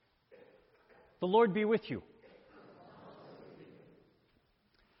The Lord be with you.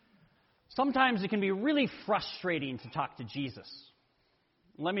 Sometimes it can be really frustrating to talk to Jesus.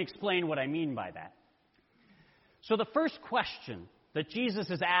 Let me explain what I mean by that. So the first question that Jesus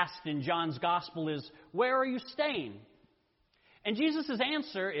is asked in John's Gospel is, where are you staying? And Jesus'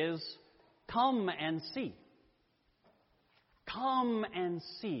 answer is, come and see. Come and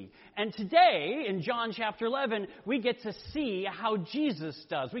see. And today, in John chapter 11, we get to see how Jesus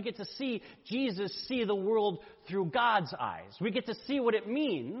does. We get to see Jesus see the world through God's eyes. We get to see what it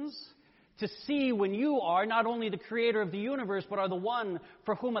means to see when you are not only the creator of the universe, but are the one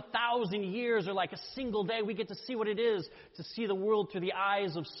for whom 1,000 years are like a single day. We get to see what it is to see the world through the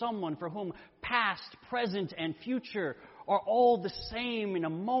eyes of someone for whom past, present, and future are all the same in a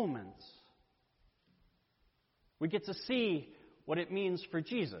moment. We get to see what it means for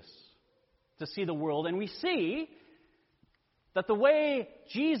Jesus to see the world. And we see that the way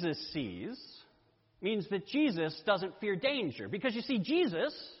Jesus sees means that Jesus doesn't fear danger. Because you see,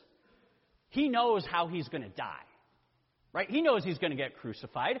 Jesus, he knows how he's going to die. Right? He knows he's going to get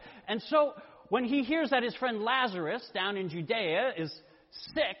crucified. And so when he hears that his friend Lazarus down in Judea is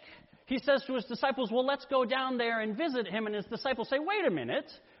sick, he says to his disciples, well, let's go down there and visit him. And his disciples say, wait a minute.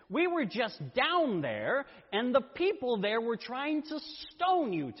 We were just down there, and the people there were trying to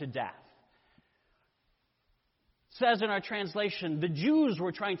stone you to death. It says in our translation, the Jews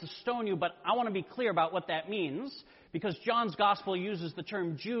were trying to stone you, but I want to be clear about what that means, because John's Gospel uses the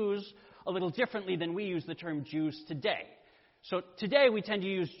term Jews a little differently than we use the term Jews today. So today we tend to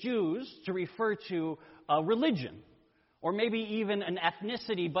use Jews to refer to a religion, or maybe even an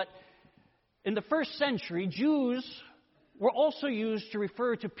ethnicity, but in the first century, Jews were also used to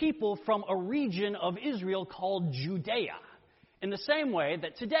refer to people from a region of Israel called Judea. In the same way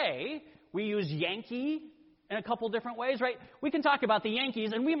that today we use Yankee in a couple different ways, right? We can talk about the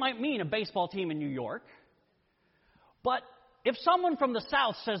Yankees, and we might mean a baseball team in New York. But if someone from the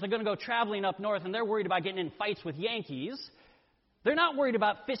South says they're going to go traveling up north and they're worried about getting in fights with Yankees, they're not worried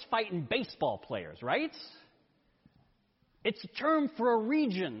about fist-fighting baseball players, right? It's a term for a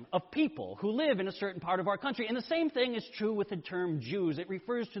region of people who live in a certain part of our country. And the same thing is true with the term Jews. It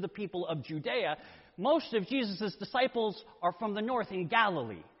refers to the people of Judea. Most of Jesus' disciples are from the north in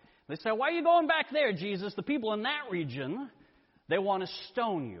Galilee. They say, why are you going back there, Jesus? The people in that region, they want to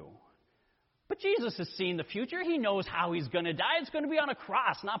stone you. But Jesus has seen the future. He knows how he's going to die. It's going to be on a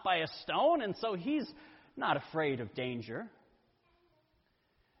cross, not by a stone. And so he's not afraid of danger.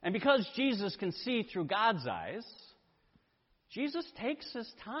 And because Jesus can see through God's eyes, Jesus takes his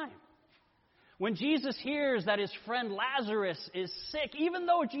time. When Jesus hears that his friend Lazarus is sick, even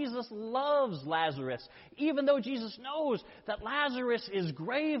though Jesus loves Lazarus, even though Jesus knows that Lazarus is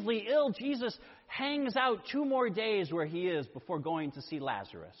gravely ill, Jesus hangs out 2 more days where he is before going to see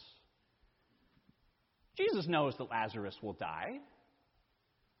Lazarus. Jesus knows that Lazarus will die,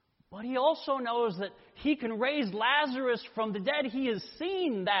 but he also knows that he can raise Lazarus from the dead. He has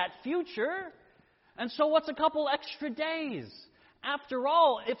seen that future. And so what's a couple extra days? After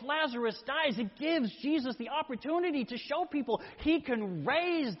all, if Lazarus dies, it gives Jesus the opportunity to show people he can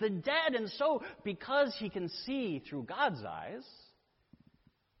raise the dead. And so, because he can see through God's eyes,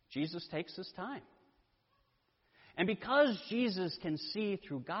 Jesus takes his time. And because Jesus can see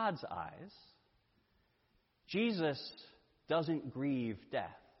through God's eyes, Jesus doesn't grieve death.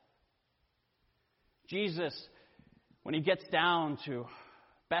 Jesus, when he gets down to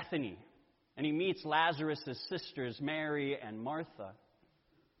Bethany, and he meets Lazarus' sisters, Mary and Martha,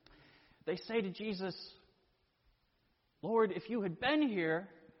 they say to Jesus, Lord, if you had been here,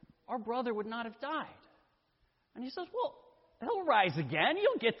 our brother would not have died. And he says, well, he'll rise again.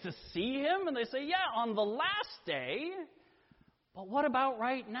 You'll get to see him. And they say, yeah, on the last day. But what about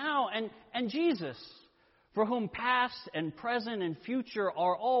right now? And Jesus, for whom past and present and future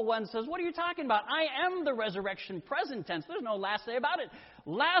are all one, says, what are you talking about? I am the resurrection, present tense. There's no last day about it.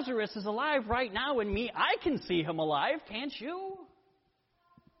 Lazarus is alive right now in me. I can see him alive, can't you?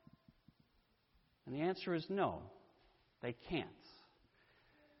 And the answer is no, they can't.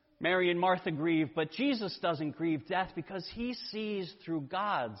 Mary and Martha grieve, but Jesus doesn't grieve death because he sees through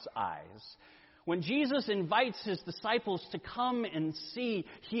God's eyes. When Jesus invites his disciples to come and see,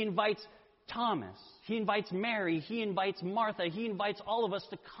 he invites Thomas, he invites Mary, he invites Martha, he invites all of us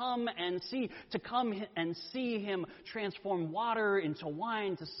to come and see him transform water into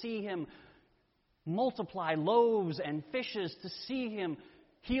wine, to see him multiply loaves and fishes, to see him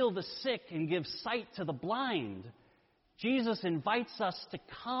heal the sick and give sight to the blind. Jesus invites us to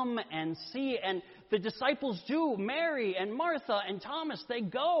come and see, and the disciples do. Mary and Martha and Thomas, they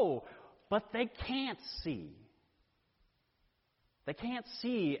go, but they can't see. They can't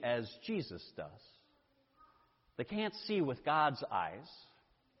see as Jesus does. They can't see with God's eyes.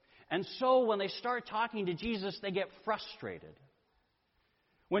 And so when they start talking to Jesus, they get frustrated.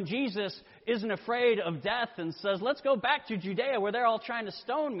 When Jesus isn't afraid of death and says, let's go back to Judea where they're all trying to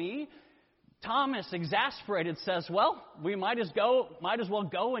stone me, Thomas, exasperated, says, well, we might as well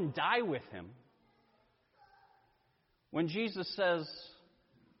go and die with him. When Jesus says,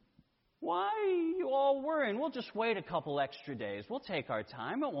 why are you all worrying? We'll just wait a couple extra days. We'll take our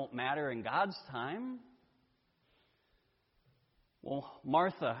time. It won't matter in God's time. Well,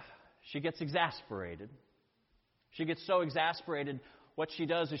 Martha, she gets exasperated. She gets so exasperated, what she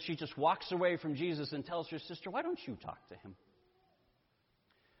does is she just walks away from Jesus and tells her sister, why don't you talk to him?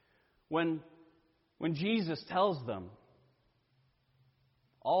 When Jesus tells them,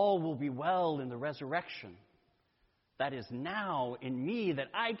 all will be well in the resurrection, that is now in me that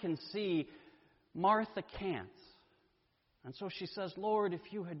I can see, Martha can't. And so she says, Lord, if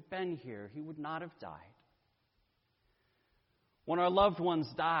you had been here, he would not have died. When our loved ones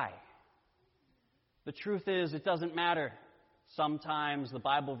die, the truth is it doesn't matter. Sometimes the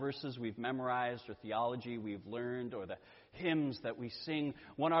Bible verses we've memorized or theology we've learned or the hymns that we sing,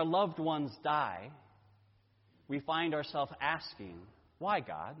 when our loved ones die, we find ourselves asking, why,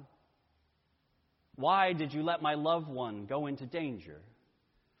 God? Why did you let my loved one go into danger?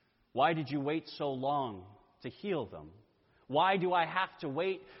 Why did you wait so long to heal them? Why do I have to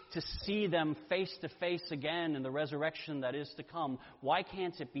wait to see them face to face again in the resurrection that is to come? Why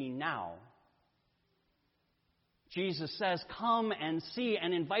can't it be now? Jesus says, come and see,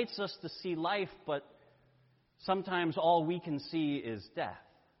 and invites us to see life, but sometimes all we can see is death.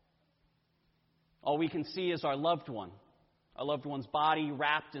 All we can see is our loved one. Our loved one's body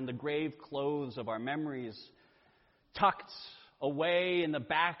wrapped in the grave clothes of our memories, tucked away in the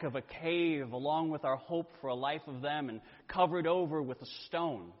back of a cave along with our hope for a life of them and covered over with a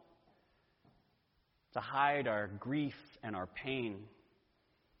stone to hide our grief and our pain.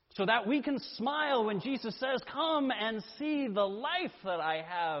 So that we can smile when Jesus says, come and see the life that I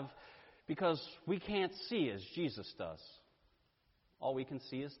have, because we can't see as Jesus does. All we can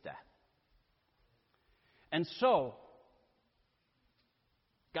see is death. And so,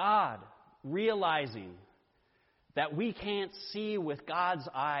 God, realizing that we can't see with God's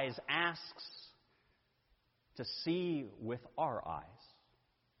eyes, asks to see with our eyes.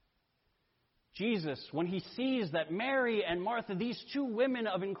 Jesus, when he sees that Mary and Martha, these two women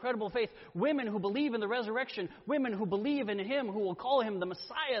of incredible faith, women who believe in the resurrection, women who believe in him, who will call him the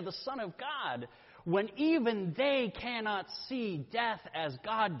Messiah, the Son of God, when even they cannot see death as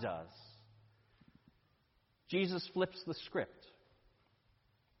God does, Jesus flips the script.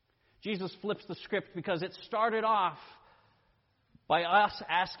 Jesus flips the script because it started off by us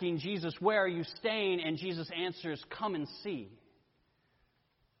asking Jesus, where are you staying? And Jesus answers, come and see.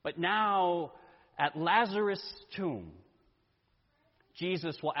 But now, at Lazarus' tomb,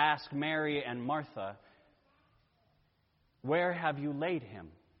 Jesus will ask Mary and Martha, where have you laid him?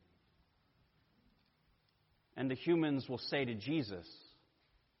 And the humans will say to Jesus,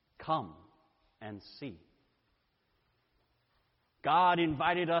 come and see. God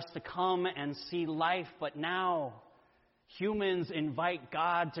invited us to come and see life, but now humans invite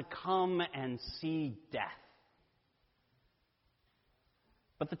God to come and see death.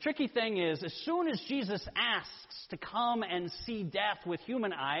 But the tricky thing is, as soon as Jesus asks to come and see death with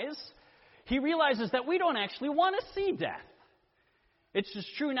human eyes, he realizes that we don't actually want to see death. It's as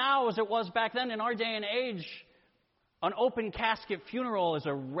true now as it was back then. In our day and age, an open casket funeral is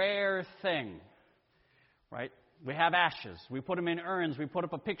a rare thing, right? We have ashes. We put them in urns. We put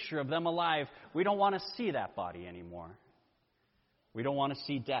up a picture of them alive. We don't want to see that body anymore. We don't want to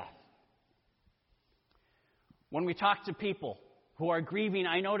see death. When we talk to people who are grieving,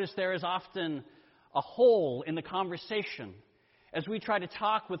 I notice there is often a hole in the conversation as we try to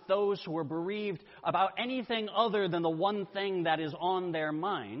talk with those who are bereaved about anything other than the one thing that is on their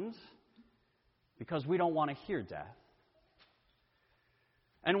mind, because we don't want to hear death.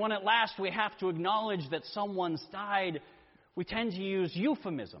 And when at last we have to acknowledge that someone's died, we tend to use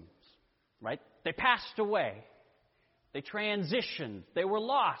euphemisms, right? They passed away. They transitioned. They were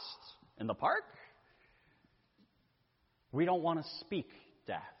lost in the park. We don't want to speak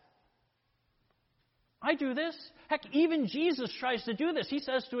death. I do this. Heck, even Jesus tries to do this. He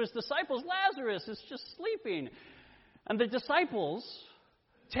says to his disciples, Lazarus is just sleeping. And the disciples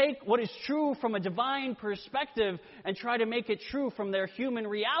take what is true from a divine perspective and try to make it true from their human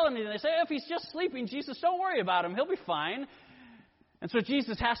reality. And they say, if he's just sleeping, Jesus, don't worry about him. He'll be fine. And so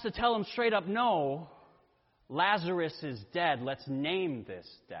Jesus has to tell them straight up, no, Lazarus is dead. Let's name this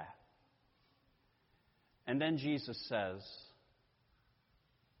death. And then Jesus says,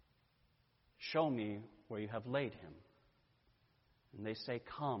 show me where you have laid him. And they say,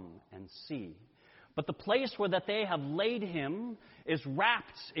 come and see. But the place where that they have laid him is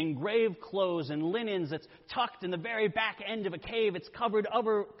wrapped in grave clothes and linens. It's tucked in the very back end of a cave. It's covered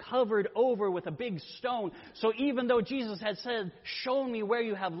over with a big stone. So even though Jesus had said, show me where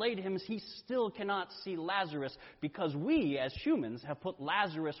you have laid him, he still cannot see Lazarus, because we as humans have put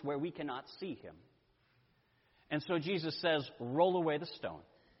Lazarus where we cannot see him. And so Jesus says, roll away the stone.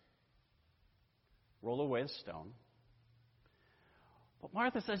 Roll away the stone. But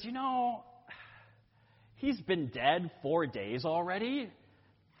Martha says, he's been dead 4 days already.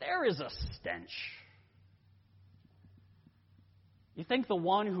 There is a stench. You think the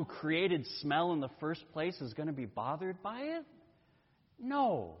one who created smell in the first place is going to be bothered by it?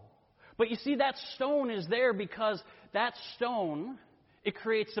 No. But you see, that stone is there because that stone, it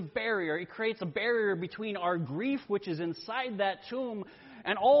creates a barrier. It creates a barrier between our grief, which is inside that tomb,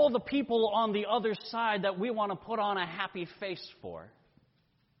 and all the people on the other side that we want to put on a happy face for.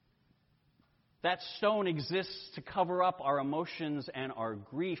 That stone exists to cover up our emotions and our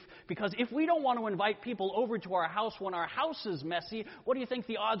grief. Because if we don't want to invite people over to our house when our house is messy, what do you think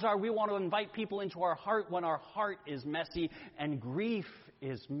the odds are we want to invite people into our heart when our heart is messy and grief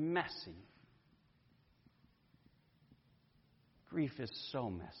is messy? Grief is so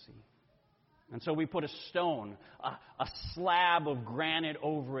messy. And so we put a stone, a slab of granite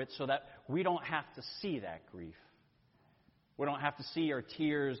over it so that we don't have to see that grief. We don't have to see our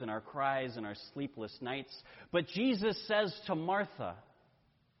tears and our cries and our sleepless nights. But Jesus says to Martha,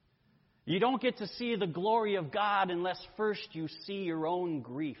 you don't get to see the glory of God unless first you see your own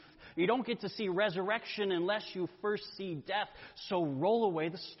grief. You don't get to see resurrection unless you first see death. So roll away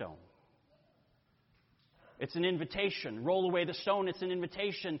the stone. It's an invitation. Roll away the stone. It's an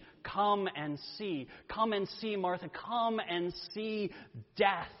invitation. Come and see. Come and see, Martha. Come and see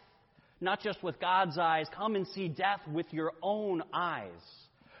death. Not just with God's eyes. Come and see death with your own eyes.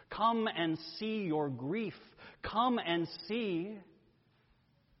 Come and see your grief. Come and see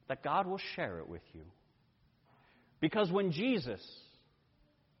that God will share it with you. Because when Jesus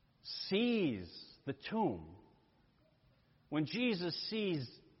sees the tomb, when Jesus sees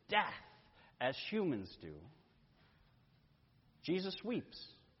death as humans do, Jesus weeps.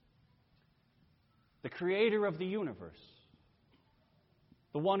 The creator of the universe,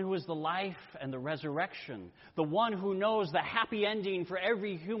 the one who is the life and the resurrection, the one who knows the happy ending for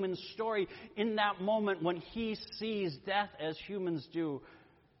every human story, in that moment when he sees death as humans do,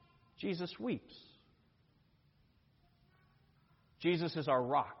 Jesus weeps. Jesus is our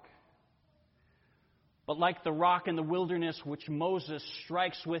rock. But like the rock in the wilderness which Moses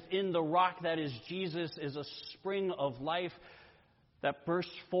strikes, within the rock that is Jesus is a spring of life that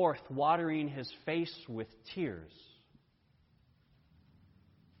bursts forth, watering his face with tears.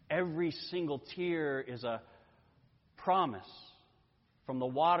 Every single tear is a promise from the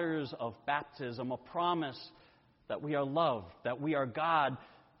waters of baptism, a promise that we are loved, that we are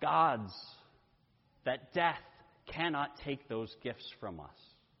God's, that death cannot take those gifts from us.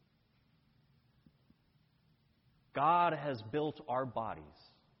 God has built our bodies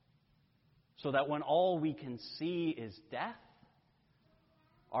so that when all we can see is death,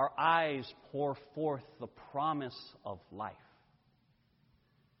 our eyes pour forth the promise of life.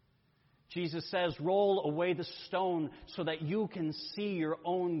 Jesus says, roll away the stone so that you can see your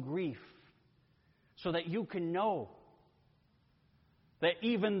own grief, so that you can know that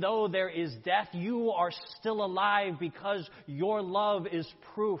even though there is death, you are still alive because your love is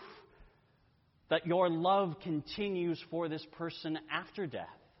proof that your love continues for this person after death.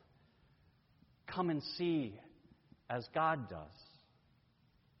 Come and see as God does.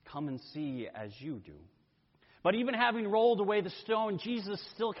 Come and see as you do. But even having rolled away the stone, Jesus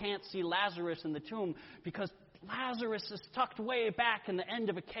still can't see Lazarus in the tomb because Lazarus is tucked way back in the end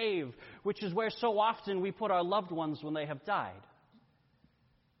of a cave, which is where so often we put our loved ones when they have died.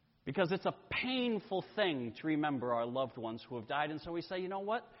 Because it's a painful thing to remember our loved ones who have died. And so we say, you know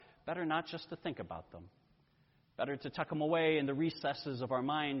what? Better not just to think about them. Better to tuck them away in the recesses of our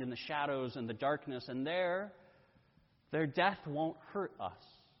mind, in the shadows and the darkness. And their death won't hurt us.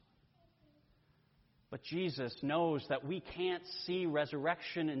 But Jesus knows that we can't see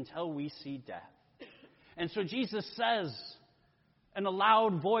resurrection until we see death. And so Jesus says in a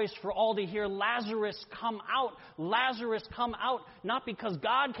loud voice for all to hear, Lazarus, come out. Lazarus, come out. Not because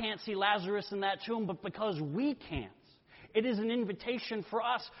God can't see Lazarus in that tomb, but because we can't. It is an invitation for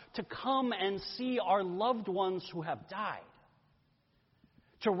us to come and see our loved ones who have died.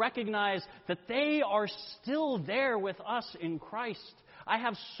 To recognize that they are still there with us in Christ. I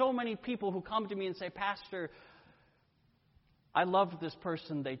have so many people who come to me and say, Pastor, I loved this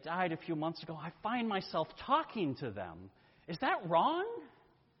person. They died a few months ago. I find myself talking to them. Is that wrong?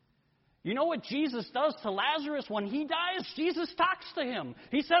 You know what Jesus does to Lazarus when he dies? Jesus talks to him.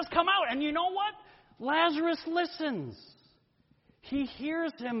 He says, come out. And you know what? Lazarus listens. He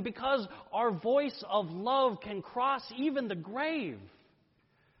hears him because our voice of love can cross even the grave.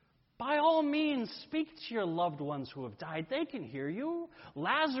 By all means, speak to your loved ones who have died. They can hear you.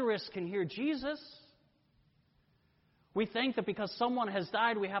 Lazarus can hear Jesus. We think that because someone has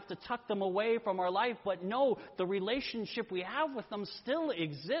died, we have to tuck them away from our life. But no, the relationship we have with them still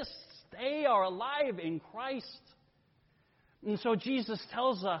exists. They are alive in Christ. And so Jesus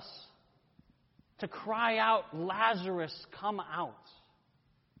tells us to cry out, Lazarus, come out.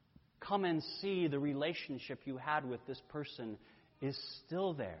 Come and see the relationship you had with this person is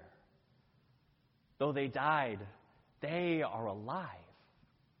still there. Though they died, they are alive.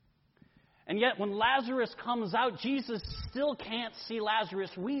 And yet when Lazarus comes out, Jesus still can't see Lazarus.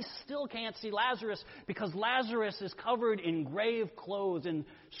 We still can't see Lazarus because Lazarus is covered in grave clothes and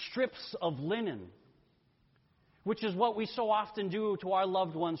strips of linen, which is what we so often do to our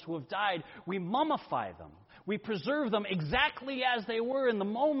loved ones who have died. We mummify them. We preserve them exactly as they were in the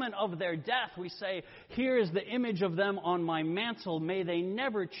moment of their death. We say, here is the image of them on my mantle. May they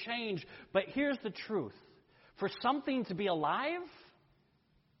never change. But here's the truth. For something to be alive,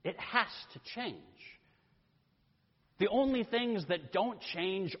 it has to change. The only things that don't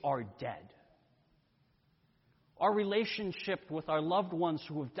change are dead. Our relationship with our loved ones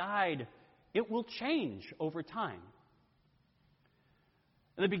who have died, it will change over time.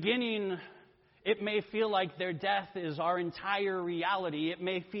 In the beginning, it may feel like their death is our entire reality. It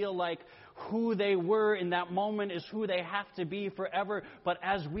may feel like who they were in that moment is who they have to be forever. But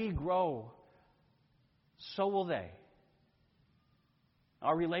as we grow, so will they.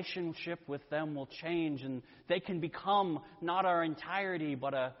 Our relationship with them will change, and they can become not our entirety,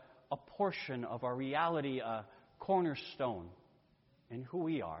 but a portion of our reality, a cornerstone in who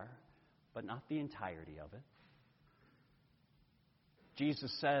we are, but not the entirety of it.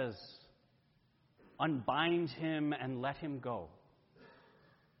 Jesus says, unbind him and let him go.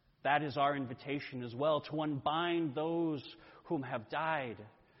 That is our invitation as well, to unbind those whom have died,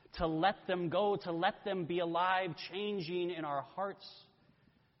 to let them go, to let them be alive, changing in our hearts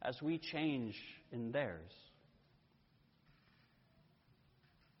as we change in theirs.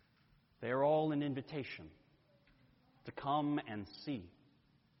 They are all an invitation to come and see.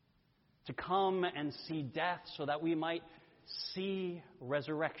 To come and see death so that we might see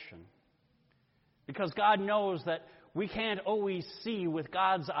resurrection. Because God knows that we can't always see with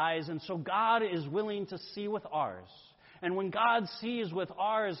God's eyes, and so God is willing to see with ours. And when God sees with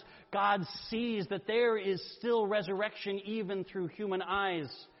ours, God sees that there is still resurrection even through human eyes.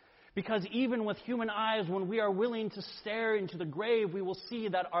 Because even with human eyes, when we are willing to stare into the grave, we will see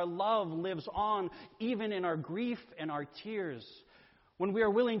that our love lives on, even in our grief and our tears. When we are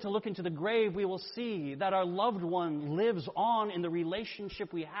willing to look into the grave, we will see that our loved one lives on in the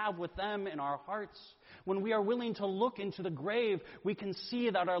relationship we have with them in our hearts. When we are willing to look into the grave, we can see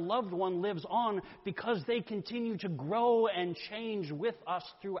that our loved one lives on because they continue to grow and change with us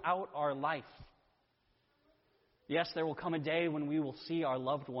throughout our life. Yes, there will come a day when we will see our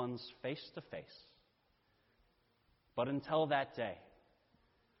loved ones face to face. But until that day,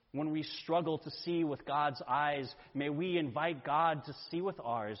 when we struggle to see with God's eyes, may we invite God to see with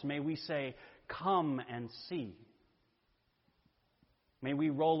ours. May we say, come and see. May we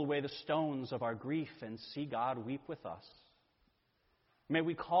roll away the stones of our grief and see God weep with us. May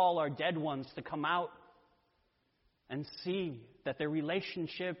we call our dead ones to come out and see that their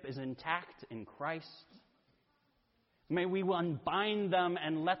relationship is intact in Christ. May we unbind them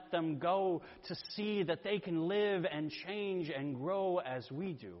and let them go to see that they can live and change and grow as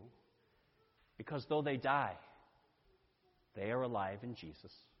we do. Because though they die, they are alive in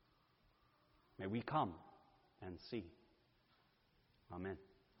Jesus. May we come and see. Amen.